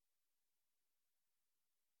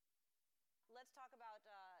let's talk about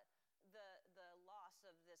the loss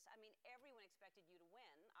of this. I mean, everyone expected you to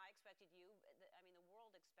win. I expected you. I mean, the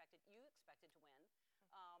world expected you expected to win.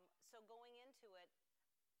 So going into it,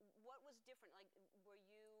 what was different? Like, were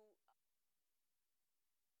you?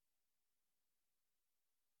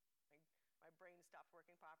 My brain stopped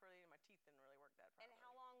working properly, and my teeth didn't really work that properly. And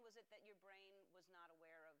how long was it that your brain was not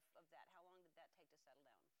aware of that? How long did that take to settle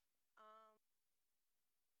down?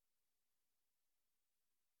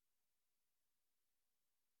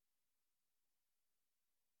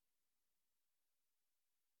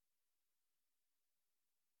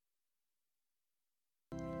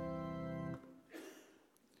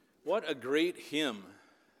 What a great hymn.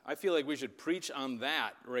 I feel like we should preach on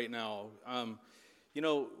that right now. You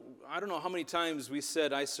know, I don't know how many times we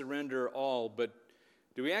said, I surrender all, but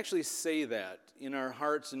do we actually say that in our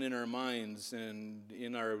hearts and in our minds and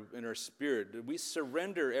in our spirit? Do we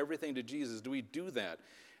surrender everything to Jesus? Do we do that?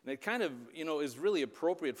 And it kind of, you know, is really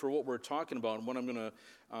appropriate for what we're talking about and what I'm going to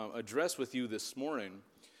address with you this morning.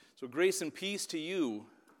 So grace and peace to you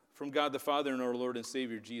from God the Father and our Lord and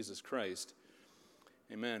Savior Jesus Christ.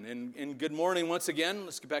 Amen. And good morning once again.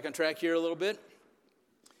 Let's get back on track here a little bit.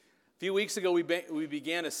 A few weeks ago, we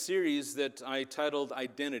began a series that I titled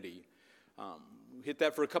Identity. We hit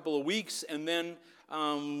that for a couple of weeks, and then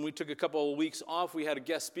we took a couple of weeks off. We had a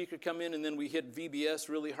guest speaker come in, and then we hit VBS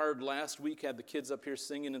really hard last week, had the kids up here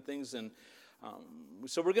singing and things. And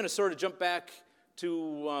so we're going to sort of jump back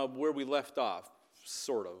to where we left off,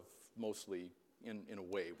 sort of, mostly in a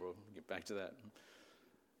way. We'll get back to that.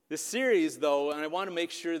 This series, though, and I want to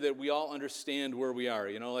make sure that we all understand where we are.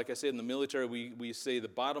 You know, like I said, in the military, we say the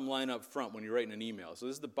bottom line up front when you're writing an email. So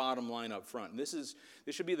this is the bottom line up front. And this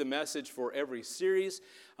should be the message for every series,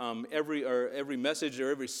 every message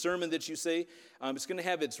or every sermon that you say. It's going to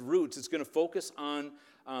have its roots. It's going to focus on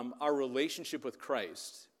our relationship with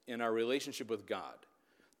Christ and our relationship with God.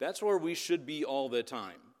 That's where we should be all the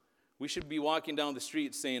time. We should be walking down the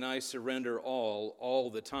street saying, I surrender all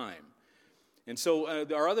the time. And so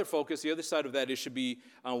our other focus, the other side of that, should be,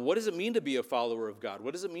 what does it mean to be a follower of God?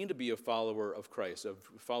 What does it mean to be a follower of Christ, a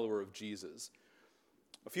follower of Jesus?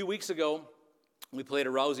 A few weeks ago, we played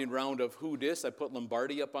a rousing round of Who Dis. I put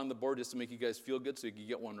Lombardi up on the board just to make you guys feel good so you could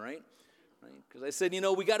get one right. Because I said, you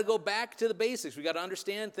know, we got to go back to the basics. We got to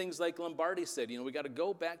understand things like Lombardi said. You know, we got to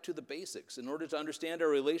go back to the basics in order to understand our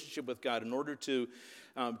relationship with God, in order to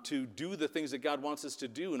do the things that God wants us to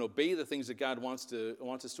do and obey the things that God wants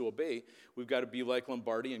us to obey. We've got to be like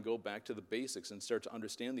Lombardi and go back to the basics and start to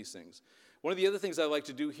understand these things. One of the other things I like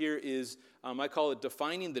to do here is I call it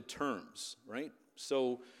defining the terms, right?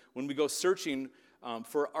 So when we go searching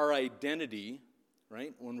for our identity,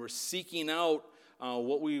 right, when we're seeking out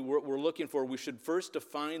what we're looking for, we should first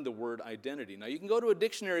define the word identity. Now, you can go to a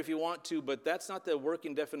dictionary if you want to, but that's not the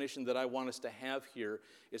working definition that I want us to have here.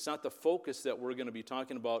 It's not the focus that we're going to be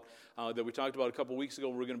talking about, that we talked about a couple weeks ago,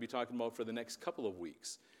 we're going to be talking about for the next couple of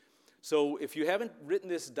weeks. So if you haven't written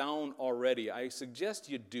this down already, I suggest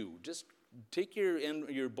you do. Just take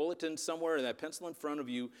your bulletin somewhere and that pencil in front of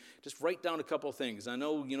you. Just write down a couple of things. I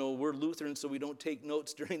know, you know, we're Lutherans, so we don't take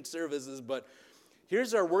notes during services, but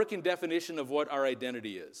here's our working definition of what our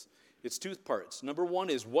identity is. It's two parts. Number one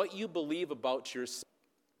is what you believe about yourself.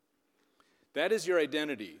 That is your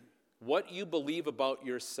identity, what you believe about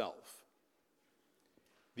yourself.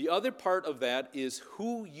 The other part of that is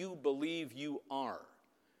who you believe you are.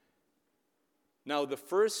 Now, the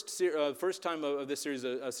first time of this series,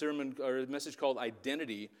 a sermon or a message called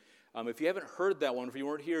Identity. If you haven't heard that one, if you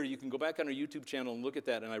weren't here, you can go back on our YouTube channel and look at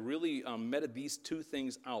that. And I really meted these two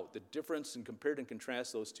things out, the difference, and compared and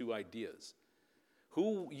contrast those two ideas.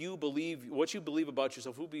 Who you believe, what you believe about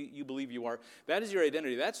yourself, you believe you are, that is your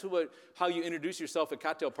identity. That's how you introduce yourself at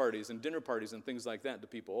cocktail parties and dinner parties and things like that to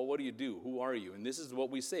people. Oh, what do you do? Who are you? And this is what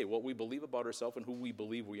we say, what we believe about ourselves and who we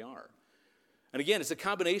believe we are. And again, it's a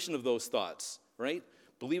combination of those thoughts, right?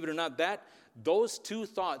 Believe it or not, those two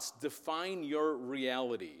thoughts define your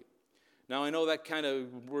reality. Now, I know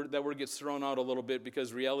that word gets thrown out a little bit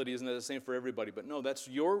because reality isn't the same for everybody. But no, that's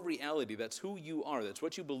your reality. That's who you are. That's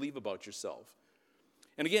what you believe about yourself.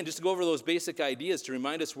 And again, just to go over those basic ideas to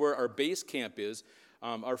remind us where our base camp is,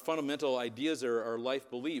 our fundamental ideas are our life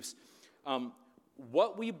beliefs.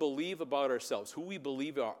 What we believe about ourselves, who we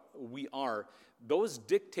believe we are, those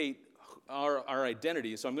dictate our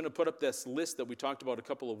identity. So I'm going to put up this list that we talked about a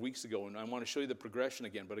couple of weeks ago, and I want to show you the progression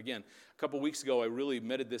again. But again, a couple of weeks ago, I really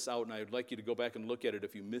meted this out, and I would like you to go back and look at it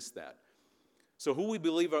if you missed that. So who we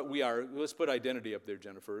believe we are, let's put identity up there,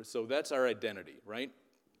 Jennifer. So that's our identity, right?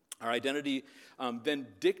 Our identity then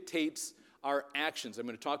dictates our actions. I'm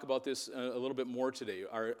going to talk about this a little bit more today.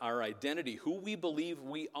 Our identity, who we believe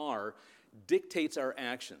we are, dictates our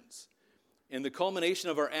actions. And the culmination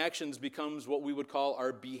of our actions becomes what we would call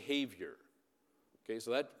our behavior. Okay,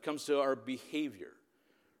 so that comes to our behavior.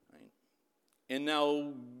 Right? And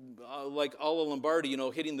now, like Alla Lombardi,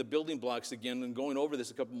 hitting the building blocks again and going over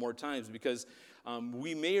this a couple more times, because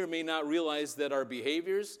we may or may not realize that our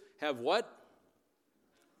behaviors have what?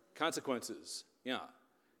 Consequences. Yeah,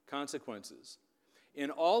 consequences.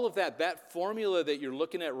 And all of that formula that you're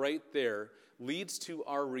looking at right there leads to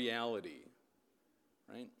our reality.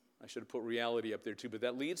 Right? I should have put reality up there too, but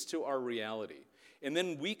that leads to our reality. And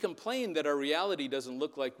then we complain that our reality doesn't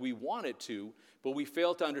look like we want it to, but we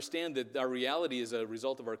fail to understand that our reality is a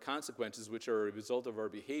result of our consequences, which are a result of our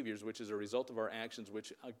behaviors, which is a result of our actions,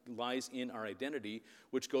 which lies in our identity,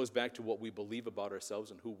 which goes back to what we believe about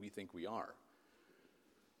ourselves and who we think we are.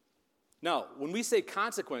 Now, when we say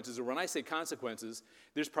consequences, or when I say consequences,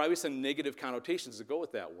 there's probably some negative connotations that go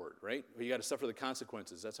with that word, right? You got to suffer the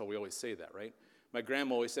consequences. That's how we always say that, right? My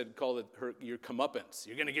grandma always called it your comeuppance.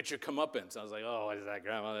 You're going to get your comeuppance. I was like, oh, what is that,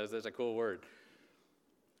 Grandma? That's a cool word.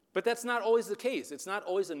 But that's not always the case. It's not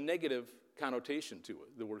always a negative connotation to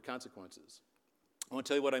it, the word consequences. I want to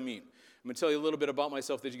tell you what I mean. I'm going to tell you a little bit about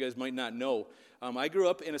myself that you guys might not know. I grew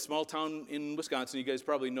up in a small town in Wisconsin. You guys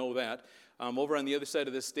probably know that. Over on the other side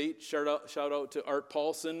of the state, shout out to Art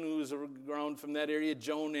Paulson, who's around from that area.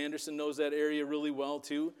 Joan Anderson knows that area really well,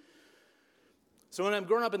 too. So when I'm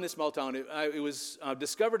growing up in this small town, it was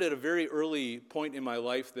discovered at a very early point in my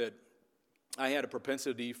life that I had a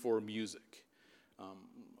propensity for music.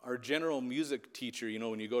 Our general music teacher,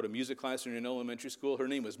 when you go to music class in elementary school, her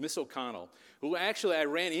name was Miss O'Connell, who actually I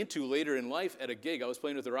ran into later in life at a gig. I was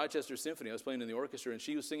playing with the Rochester Symphony. I was playing in the orchestra, and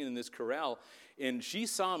she was singing in this chorale, and she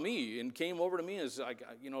saw me and came over to me as,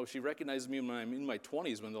 she recognized me when I'm in my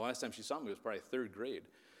 20s, when the last time she saw me was probably third grade.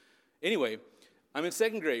 Anyway, I'm in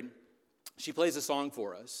second grade. She plays a song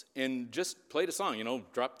for us, and just played a song,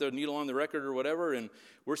 dropped the needle on the record or whatever, and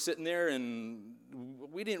we're sitting there, and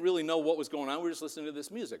we didn't really know what was going on. We were just listening to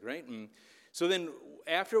this music, right? And so then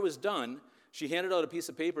after it was done, she handed out a piece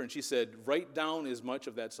of paper, and she said, write down as much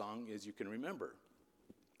of that song as you can remember.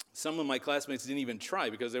 Some of my classmates didn't even try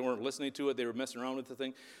because they weren't listening to it. They were messing around with the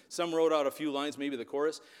thing. Some wrote out a few lines, maybe the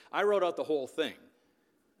chorus. I wrote out the whole thing,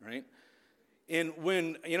 right? And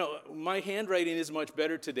when, my handwriting is much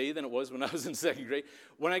better today than it was when I was in second grade.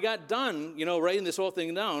 When I got done, writing this whole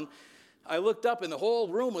thing down, I looked up and the whole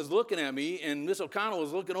room was looking at me, and Miss O'Connell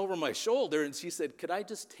was looking over my shoulder, and she said, could I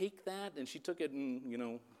just take that? And she took it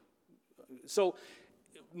and, So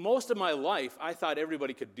most of my life, I thought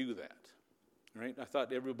everybody could do that, right? I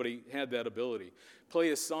thought everybody had that ability.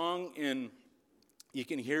 Play a song and you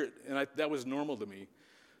can hear it, and that was normal to me.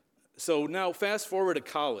 So now fast forward to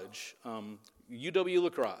college, UW La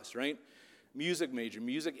Crosse, right? Music major,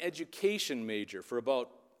 music education major. For about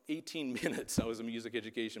 18 minutes, I was a music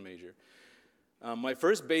education major. My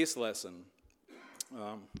first bass lesson,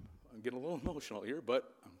 I'm getting a little emotional here,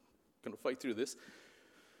 but I'm going to fight through this.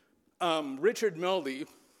 Richard Meldy,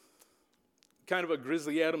 kind of a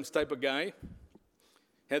Grizzly Adams type of guy,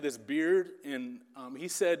 had this beard, and he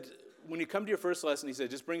said, when you come to your first lesson, he said,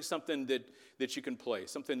 just bring something that you can play,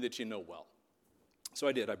 something that you know well. So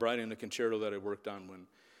I did. I brought in a concerto that I worked on when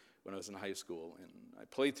I was in high school, and I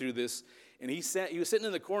played through this, and he was sitting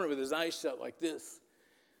in the corner with his eyes shut like this,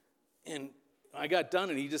 and I got done,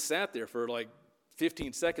 and he just sat there for like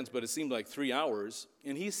 15 seconds, but it seemed like 3 hours,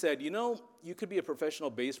 and he said, you could be a professional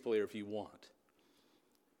bass player if you want.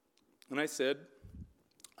 And I said,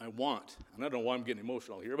 I want, and I don't know why I'm getting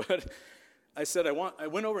emotional here, but I said, I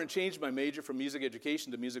went over and changed my major from music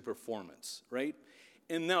education to music performance, right?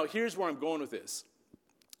 And now here's where I'm going with this.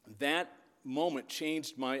 That moment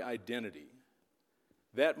changed my identity.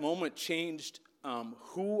 That moment changed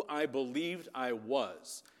who I believed I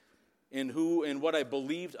was and what I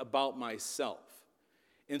believed about myself.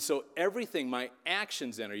 And so everything, my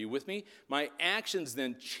actions then, are you with me? My actions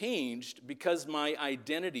then changed because my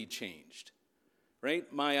identity changed. Right?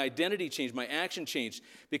 My identity changed, my action changed,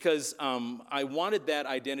 because I wanted that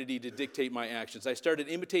identity to dictate my actions. I started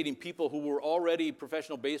imitating people who were already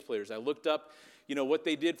professional bass players. I looked up, what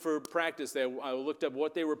they did for practice. I looked up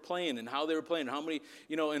what they were playing and how they were playing, how many,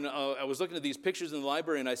 and I was looking at these pictures in the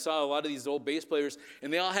library, and I saw a lot of these old bass players,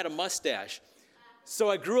 and they all had a mustache.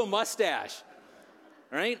 So I grew a mustache,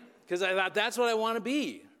 right? Because I thought, that's what I want to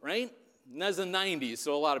be, right? And that's the 90s,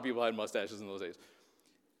 so a lot of people had mustaches in those days.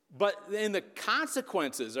 But in the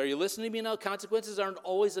consequences, are you listening to me now? Consequences aren't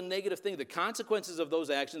always a negative thing. The consequences of those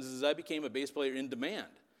actions is I became a bass player in demand.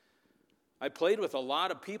 I played with a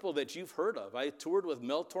lot of people that you've heard of. I toured with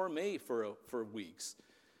Mel Torme for weeks.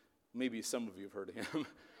 Maybe some of you have heard of him.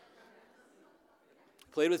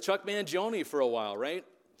 Played with Chuck Mangione for a while, right?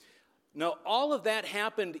 Now, all of that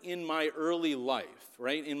happened in my early life,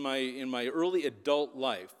 right? In my early adult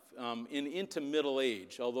life, into middle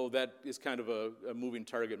age, although that is kind of a moving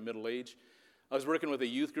target, middle age. I was working with a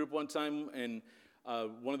youth group one time, and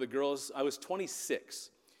one of the girls, I was 26,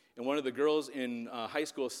 and one of the girls in high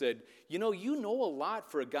school said, you know a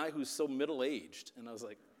lot for a guy who's so middle-aged. And I was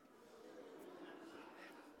like,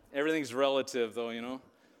 everything's relative, though, you know.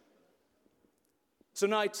 So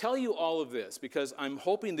now I tell you all of this because I'm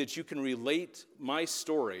hoping that you can relate my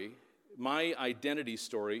story, my identity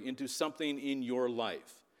story, into something in your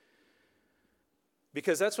life.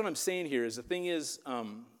 Because that's what I'm saying here is,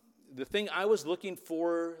 the thing I was looking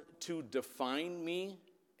for to define me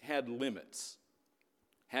had limits,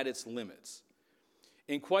 had its limits.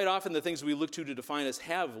 And quite often the things we look to define us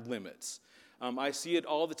have limits. I see it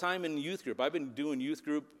all the time in youth group. I've been doing youth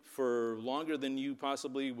group for longer than you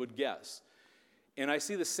possibly would guess. And I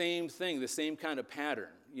see the same thing, the same kind of pattern.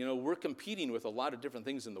 You know, we're competing with a lot of different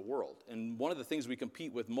things in the world. And one of the things we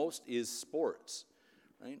compete with most is sports,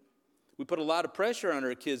 right? We put a lot of pressure on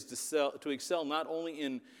our kids to excel not only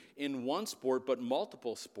in one sport, but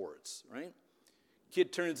multiple sports, right?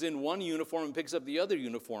 Kid turns in one uniform and picks up the other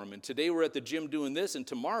uniform. And today we're at the gym doing this, and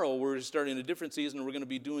tomorrow we're starting a different season and we're going to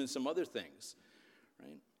be doing some other things,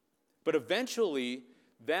 right? But eventually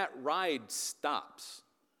that ride stops,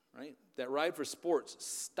 right? That ride for sports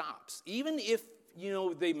stops. Even if,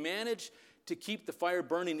 they manage to keep the fire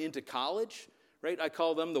burning into college, right? I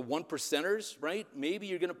call them the 1%ers, right? Maybe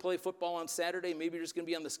you're going to play football on Saturday. Maybe you're just going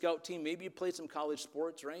to be on the scout team. Maybe you play some college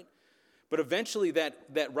sports, right? But eventually that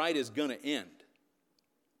ride is going to end.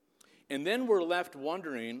 And then we're left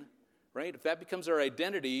wondering, right? If that becomes our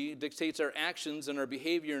identity, dictates our actions and our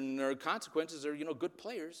behavior and our consequences are, good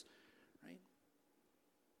players, right?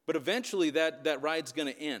 But eventually that ride's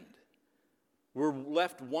going to end. We're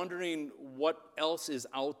left wondering what else is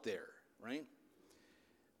out there, right?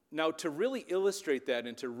 Now, to really illustrate that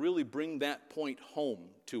and to really bring that point home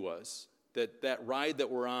to us, that ride that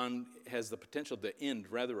we're on has the potential to end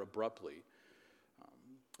rather abruptly,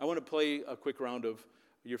 I want to play a quick round of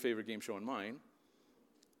your favorite game show and mine.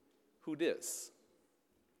 Who dis?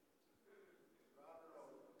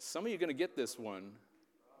 Some of you are going to get this one.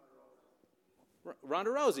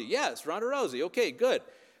 Ronda Rousey. Yes, Ronda Rousey. Okay, good.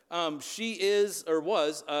 She is, or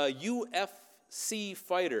was, a UFC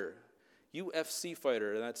fighter. UFC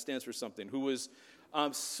fighter, that stands for something, who was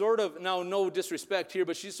sort of, now no disrespect here,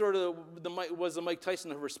 but she sort of was the Mike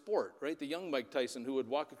Tyson of her sport, right? The young Mike Tyson who would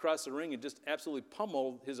walk across the ring and just absolutely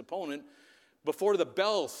pummel his opponent before the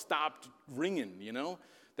bell stopped ringing,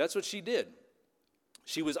 That's what she did.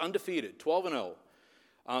 She was undefeated, 12-0.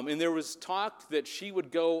 And there was talk that she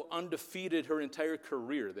would go undefeated her entire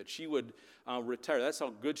career, that she would retire. That's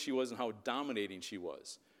how good she was and how dominating she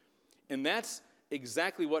was. And that's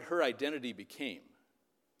exactly what her identity became,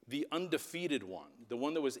 the undefeated one, the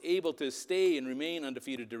one that was able to stay and remain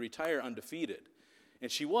undefeated, to retire undefeated.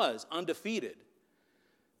 And she was undefeated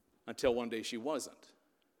until one day she wasn't.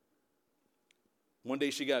 One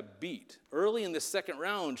day she got beat. Early in the second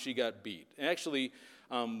round, she got beat. Actually,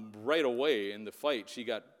 right away in the fight, she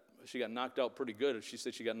got knocked out pretty good. She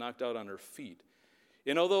said she got knocked out on her feet.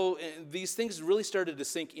 And although these things really started to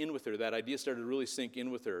sink in with her, that idea started to really sink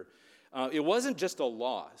in with her, it wasn't just a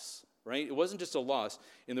loss, right? It wasn't just a loss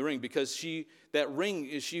in the ring, because she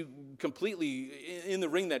completely, in the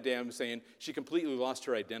ring that day, I'm saying, she completely lost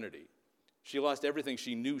her identity. She lost everything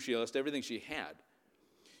she knew. She lost everything she had.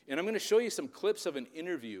 And I'm going to show you some clips of an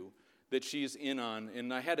interview that she's in on,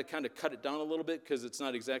 and I had to kind of cut it down a little bit because it's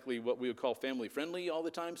not exactly what we would call family friendly all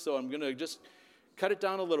the time, so I'm going to just cut it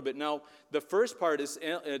down a little bit. Now, the first part is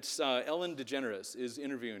Ellen DeGeneres is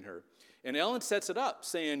interviewing her, and Ellen sets it up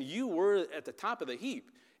saying, you were at the top of the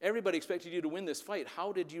heap. Everybody expected you to win this fight.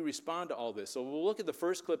 How did you respond to all this? So we'll look at the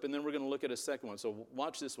first clip, and then we're going to look at a second one. So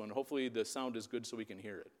watch this one. Hopefully the sound is good so we can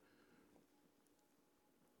hear it.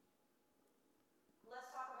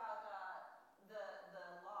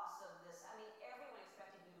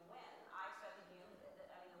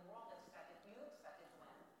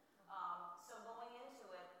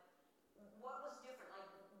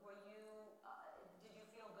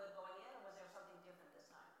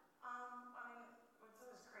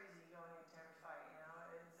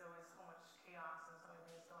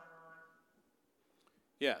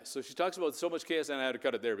 Yeah, so she talks about so much chaos, and I had to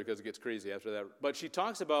cut it there because it gets crazy after that. But she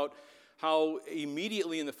talks about how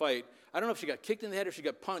immediately in the fight, I don't know if she got kicked in the head or she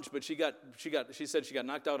got punched, but she said she got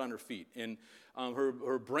knocked out on her feet, and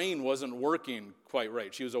her brain wasn't working quite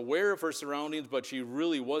right. She was aware of her surroundings, but she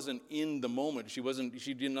really wasn't in the moment. She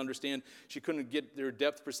didn't understand. She couldn't get their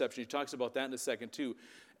depth perception. She talks about that in a second too.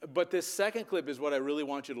 But this second clip is what I really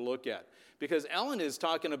want you to look at, because Ellen is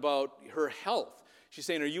talking about her health. She's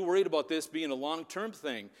saying, are you worried about this being a long-term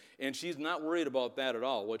thing? And she's not worried about that at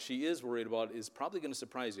all. What she is worried about is probably going to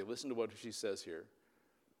surprise you. Listen to what she says here.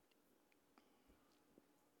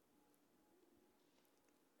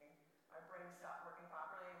 My brain stopped working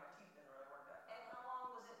properly and my teeth didn't really work that. And how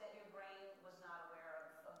long was it that your brain was not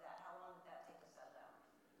aware of that? How long did that take to settle down?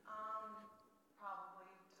 Probably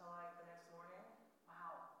till like the next morning.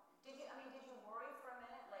 Wow. Did you worry for a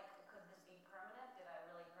minute, like, could this be permanent? Did I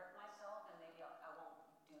really hurt myself and maybe I won't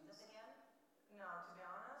do this again? No, to be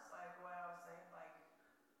honest, like what I was saying, like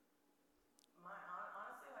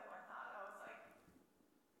honestly, like I thought I was like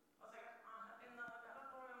in the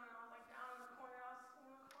medical room and I was like down in the corner. I was in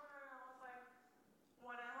the corner and I was like,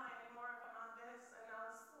 what am I anymore if I'm not this? And I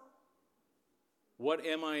was still. What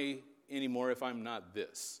am I anymore if I'm not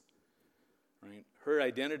this? Right? Her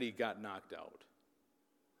identity got knocked out.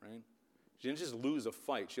 Right? She didn't just lose a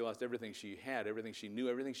fight. She lost everything she had, everything she knew,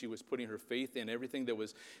 everything she was putting her faith in, everything that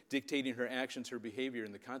was dictating her actions, her behavior,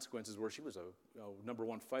 and the consequences were she was a number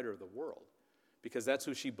one fighter of the world, because that's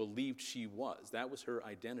who she believed she was. That was her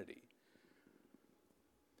identity.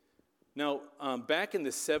 Now, back in the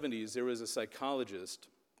 70s, there was a psychologist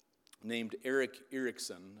named Erik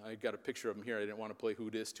Erikson. I got a picture of him here. I didn't want to play who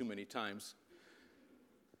it is too many times.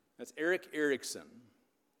 That's Erik Erikson.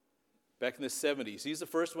 Back in the 70s, he's the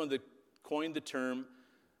first one that coined the term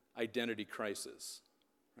identity crisis.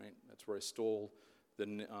 Right? That's where I stole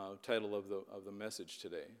the title of the message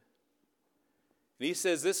today. And he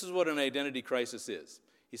says this is what an identity crisis is.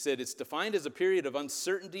 He said it's defined as a period of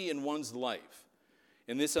uncertainty in one's life.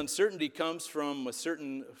 And this uncertainty comes from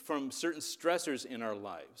certain stressors in our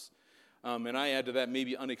lives. And I add to that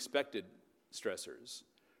maybe unexpected stressors.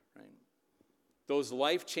 Right? Those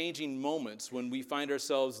life-changing moments when we find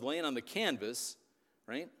ourselves laying on the canvas,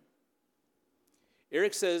 right?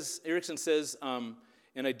 Erikson says an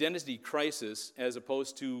identity crisis, as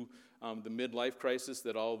opposed to the midlife crisis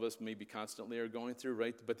that all of us maybe constantly are going through,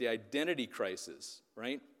 right? But the identity crisis,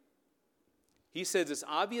 right? He says it's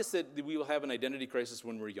obvious that we will have an identity crisis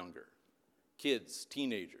when we're younger. Kids,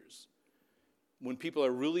 teenagers. When people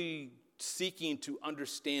are really seeking to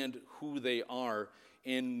understand who they are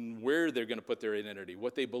and where they're going to put their identity,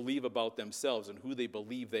 what they believe about themselves and who they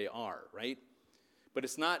believe they are, right? But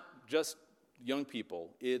it's not just young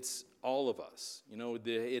people, it's all of us. You know,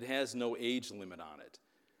 it has no age limit on it.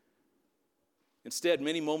 Instead,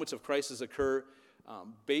 many moments of crisis occur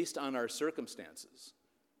based on our circumstances.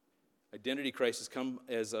 Identity crises come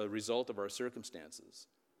as a result of our circumstances.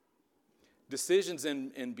 Decisions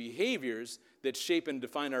and behaviors that shape and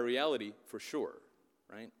define our reality, for sure,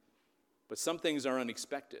 right? But some things are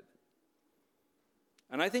unexpected.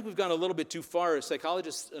 And I think we've gone a little bit too far.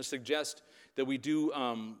 Psychologists suggest that we do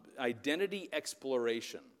identity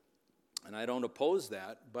exploration. And I don't oppose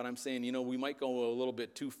that, but I'm saying, we might go a little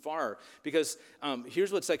bit too far. Because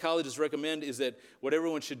here's what psychologists recommend is that what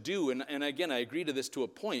everyone should do, and again, I agree to this to a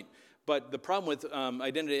point, but the problem with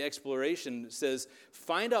identity exploration says,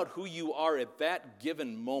 find out who you are at that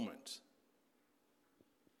given moment.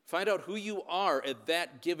 Find out who you are at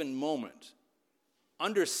that given moment.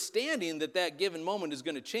 Understanding that given moment is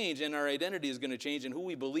going to change, and our identity is going to change, and who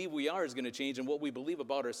we believe we are is going to change, and what we believe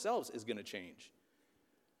about ourselves is going to change.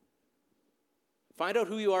 Find out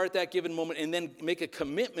who you are at that given moment, and then make a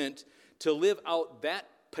commitment to live out that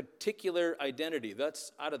particular identity.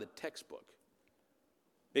 That's out of the textbook.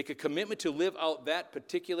 Make a commitment to live out that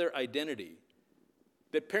particular identity.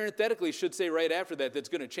 That parenthetically should say right after that's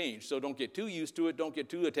going to change. So don't get too used to it, don't get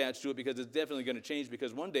too attached to it, because it's definitely going to change,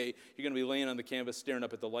 because one day you're going to be laying on the canvas staring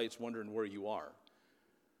up at the lights wondering where you are.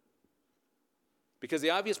 Because the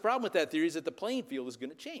obvious problem with that theory is that the playing field is going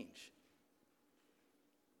to change.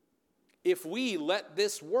 If we let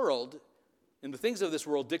this world and the things of this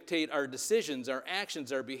world dictate our decisions, our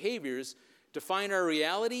actions, our behaviors, define our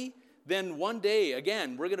reality, then one day,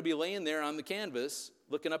 again, we're going to be laying there on the canvas,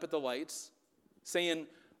 looking up at the lights, saying,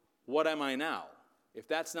 what am I now? If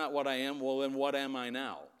that's not what I am, well, then what am I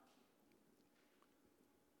now?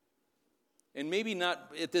 And maybe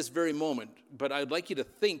not at this very moment, but I'd like you to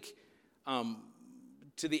think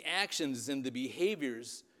to the actions and the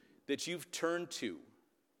behaviors that you've turned to,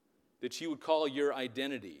 that you would call your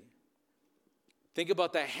identity. Think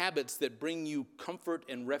about the habits that bring you comfort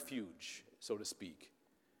and refuge, so to speak.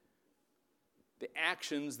 the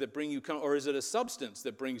actions that bring you comfort, or is it a substance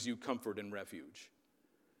that brings you comfort and refuge?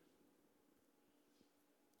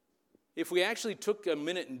 If we actually took a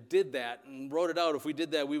minute and did that and wrote it out, if we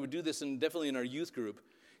did that, we would do this definitely in our youth group.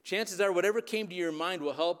 Chances are whatever came to your mind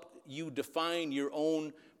will help you define your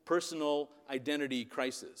own personal identity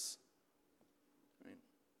crisis. Right?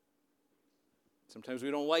 Sometimes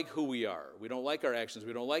we don't like who we are. We don't like our actions.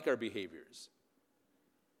 We don't like our behaviors.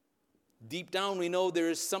 Deep down, we know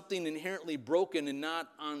there is something inherently broken and not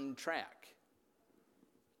on track.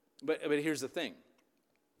 But here's the thing.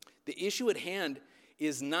 The issue at hand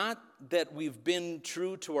is not that we've been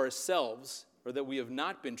true to ourselves, or that we have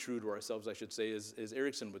not been true to ourselves, I should say, as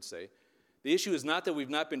Erickson would say. The issue is not that we've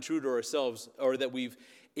not been true to ourselves, or that we've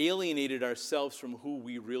alienated ourselves from who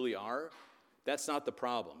we really are. That's not the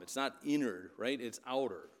problem. It's not inner, right? It's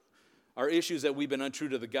outer. Our issue is that we've been untrue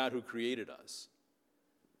to the God who created us.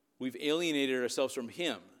 We've alienated ourselves from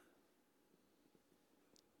him.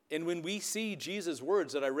 And when we see Jesus'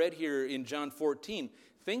 words that I read here in John 14,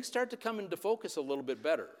 things start to come into focus a little bit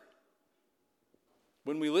better.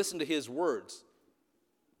 When we listen to his words,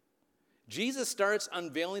 Jesus starts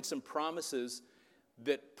unveiling some promises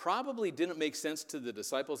that probably didn't make sense to the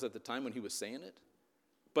disciples at the time when he was saying it,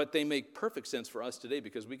 but they make perfect sense for us today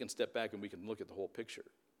because we can step back and we can look at the whole picture.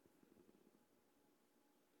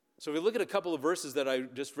 So if we look at a couple of verses that I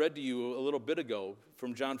just read to you a little bit ago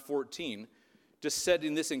from John 14, just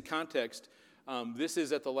setting this in context, this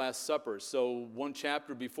is at the Last Supper. So one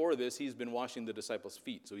chapter before this, he's been washing the disciples'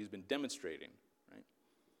 feet. So he's been demonstrating, right?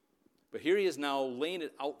 But here he is now laying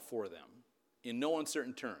it out for them in no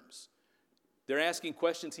uncertain terms. They're asking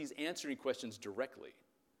questions. He's answering questions directly,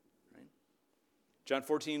 right? John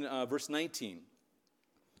 14, verse 19.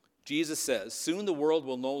 Jesus says, "Soon the world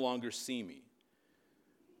will no longer see me.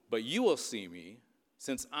 But you will see me.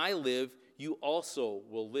 Since I live, you also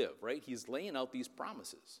will live," right? He's laying out these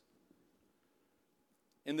promises.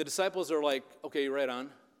 And the disciples are like, okay, right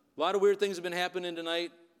on. A lot of weird things have been happening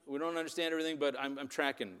tonight. We don't understand everything, but I'm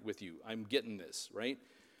tracking with you. I'm getting this, right?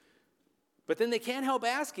 But then they can't help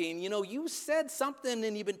asking, you said something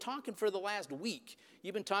and you've been talking for the last week.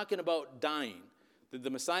 You've been talking about dying, that the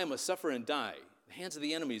Messiah must suffer and die. The hands of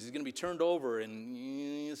the enemies, he's going to be turned over,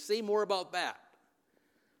 and say more about that.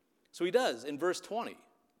 So he does in verse 20.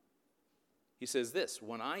 He says this,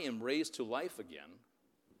 "When I am raised to life again,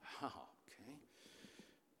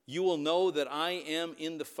 you will know that I am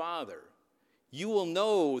in the Father. You will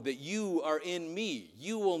know that you are in me.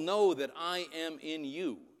 You will know that I am in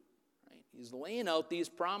you." Right? He's laying out these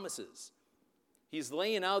promises. He's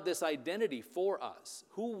laying out this identity for us,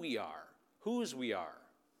 who we are, whose we are,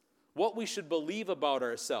 what we should believe about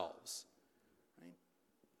ourselves, right?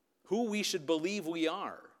 Who we should believe we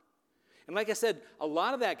are. And like I said, a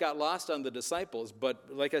lot of that got lost on the disciples,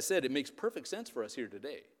 but like I said, it makes perfect sense for us here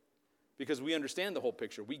today because we understand the whole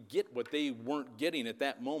picture. We get what they weren't getting at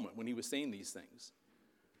that moment when he was saying these things.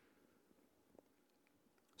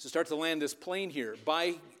 So start to land this plane here.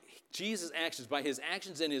 By Jesus' actions, by his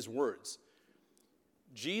actions and his words,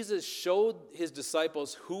 Jesus showed his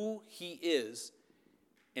disciples who he is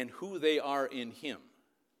and who they are in him.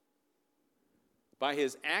 By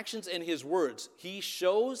his actions and his words, he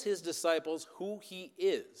shows his disciples who he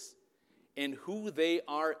is and who they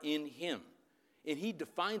are in him. And he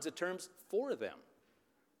defines the terms for them.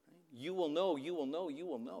 You will know, you will know, you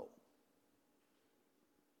will know.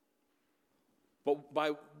 But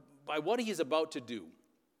by what he is about to do,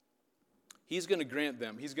 he's going to grant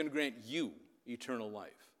them, he's going to grant you eternal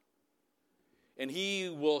life. And he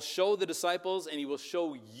will show the disciples and he will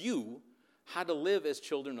show you how to live as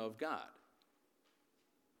children of God.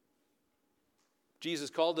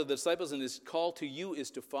 Jesus called to the disciples, and his call to you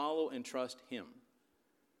is to follow and trust him.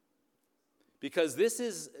 Because this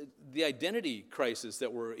is the identity crisis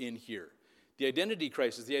that we're in here. The identity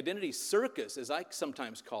crisis, the identity circus, as I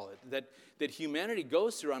sometimes call it, that humanity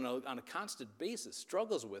goes through on a constant basis,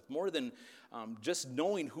 struggles with, more than just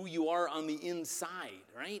knowing who you are on the inside,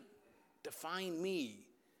 right? Define me.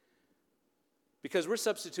 Because we're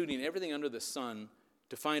substituting everything under the sun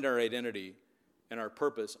to find our identity and our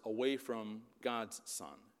purpose away from God's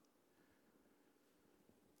Son.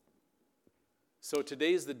 So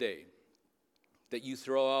today's the day that you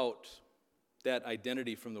throw out that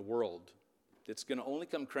identity from the world. It's going to only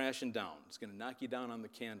come crashing down. It's going to knock you down on the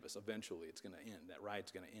canvas eventually. It's going to end. That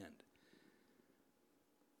ride's going to end.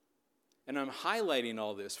 And I'm highlighting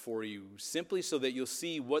all this for you simply so that you'll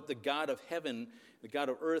see what the God of heaven, the God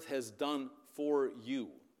of earth has done for you.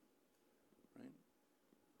 Right?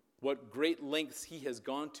 What great lengths he has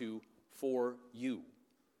gone to for you.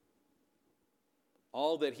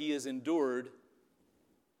 All that he has endured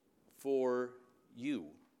for you.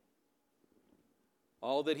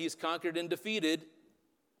 All that he's conquered and defeated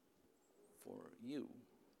for you.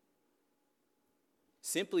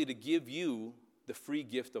 Simply to give you the free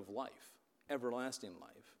gift of life, everlasting life.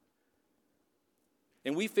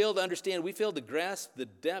 And we fail to understand, we fail to grasp the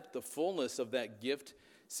depth, the fullness of that gift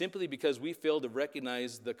simply because we fail to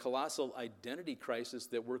recognize the colossal identity crisis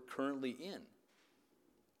that we're currently in.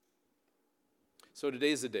 So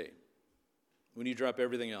today's the day when you drop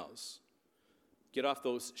everything else. Get off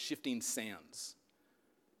those shifting sands.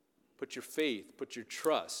 Put your faith, put your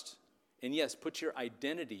trust, and yes, put your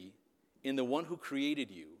identity in the one who created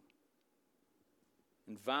you.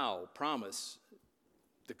 And vow, promise,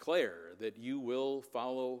 declare that you will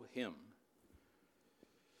follow him.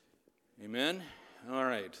 Amen? All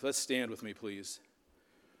right, let's stand with me, please.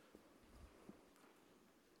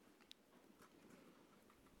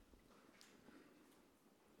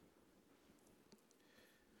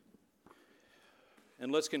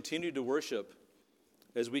 And let's continue to worship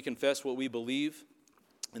as we confess what we believe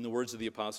in the words of the Apostle